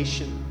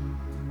isolation.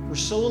 We're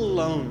so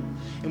alone,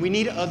 and we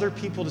need other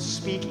people to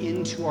speak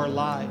into our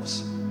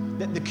lives,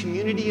 that the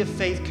community of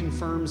faith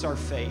confirms our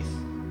faith.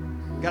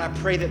 God, I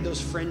pray that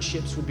those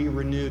friendships would be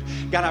renewed.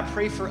 God, I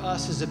pray for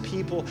us as a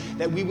people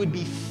that we would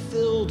be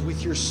filled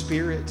with your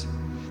Spirit,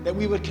 that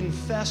we would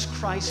confess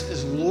Christ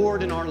as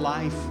Lord in our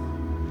life,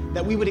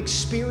 that we would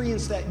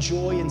experience that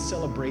joy and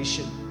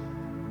celebration.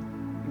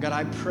 God,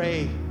 I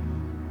pray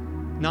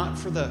not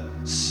for the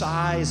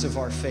size of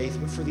our faith,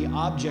 but for the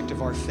object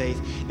of our faith,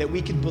 that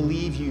we could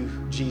believe you,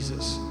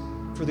 Jesus,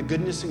 for the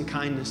goodness and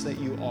kindness that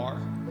you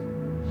are.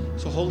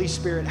 So Holy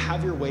Spirit,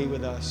 have your way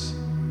with us.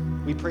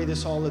 We pray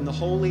this all in the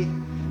holy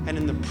and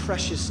in the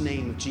precious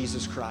name of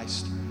Jesus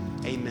Christ.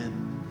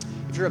 Amen.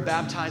 If you're a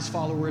baptized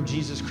follower of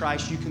Jesus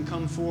Christ, you can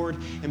come forward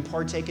and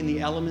partake in the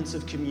elements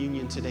of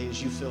communion today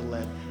as you feel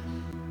led.